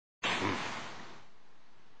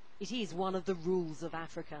It is one of the rules of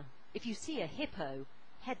Africa. If you see a hippo,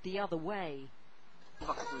 head the other way.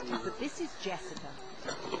 But this is Jessica.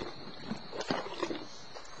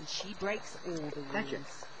 And she breaks all the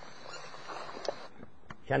rules.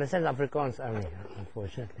 She understands Afrikaans only,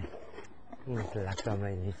 unfortunately.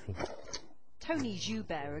 Tony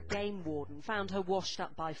Joubert, a game warden, found her washed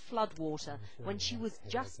up by floodwater when she was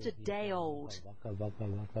just a day old.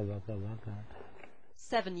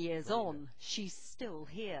 7 years on, she's still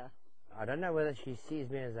here. I don't know whether she sees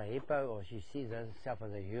me as a hippo or she sees herself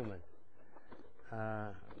as a human.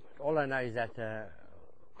 All I know is that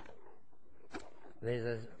there's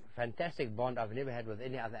a fantastic bond I've never had with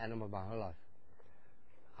any other animal my whole life.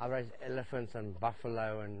 I raised elephants and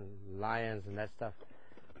buffalo and lions and that stuff,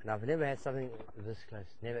 and I've never had something this close,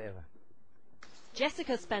 never ever.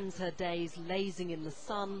 Jessica spends her days lazing in the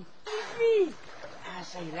sun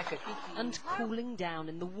and cooling down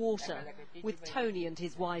in the water, with Tony and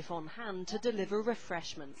his wife on hand to deliver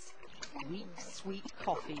refreshments. Weak, sweet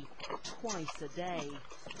coffee, twice a day.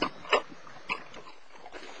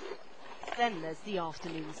 Then there's the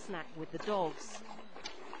afternoon snack with the dogs.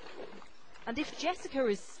 And if Jessica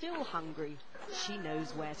is still hungry, she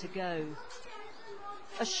knows where to go.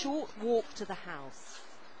 A short walk to the house,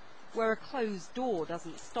 where a closed door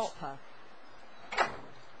doesn't stop her.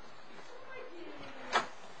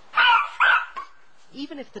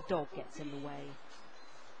 Even if the dog gets in the way.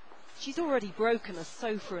 She's already broken a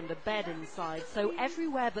sofa and a bed inside, so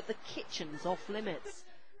everywhere but the kitchen's off limits.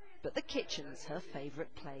 But the kitchen's her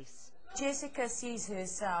favourite place. Jessica sees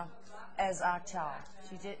herself as our child.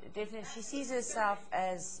 She sees herself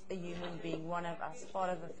as a human being, one of us, part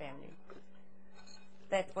of a family.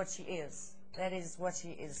 That's what she is. That is what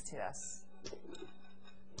she is to us.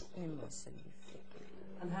 And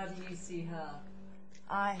how do you see her?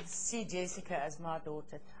 I see Jessica as my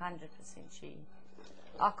daughter, 100% she.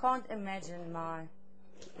 I can't imagine my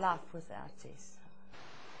life without Jess.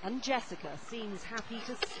 And Jessica seems happy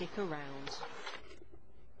to stick around.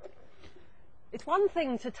 It's one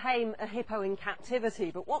thing to tame a hippo in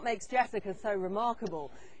captivity, but what makes Jessica so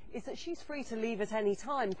remarkable is that she's free to leave at any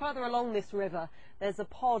time. Further along this river, there's a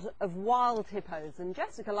pod of wild hippos, and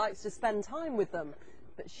Jessica likes to spend time with them,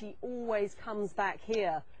 but she always comes back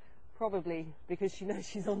here, probably because she knows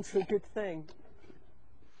she's onto a good thing.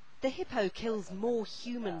 The hippo kills more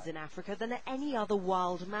humans in Africa than any other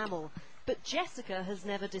wild mammal, but Jessica has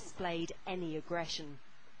never displayed any aggression.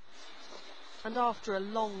 And after a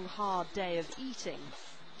long, hard day of eating,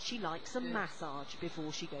 she likes a massage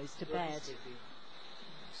before she goes to bed.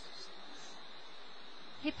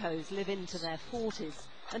 Hippos live into their 40s,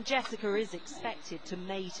 and Jessica is expected to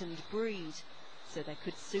mate and breed, so there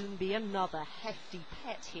could soon be another hefty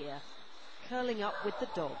pet here, curling up with the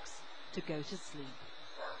dogs to go to sleep.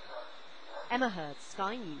 Emma Hurd,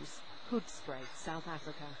 Sky News, Hoedspruit, South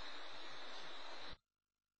Africa.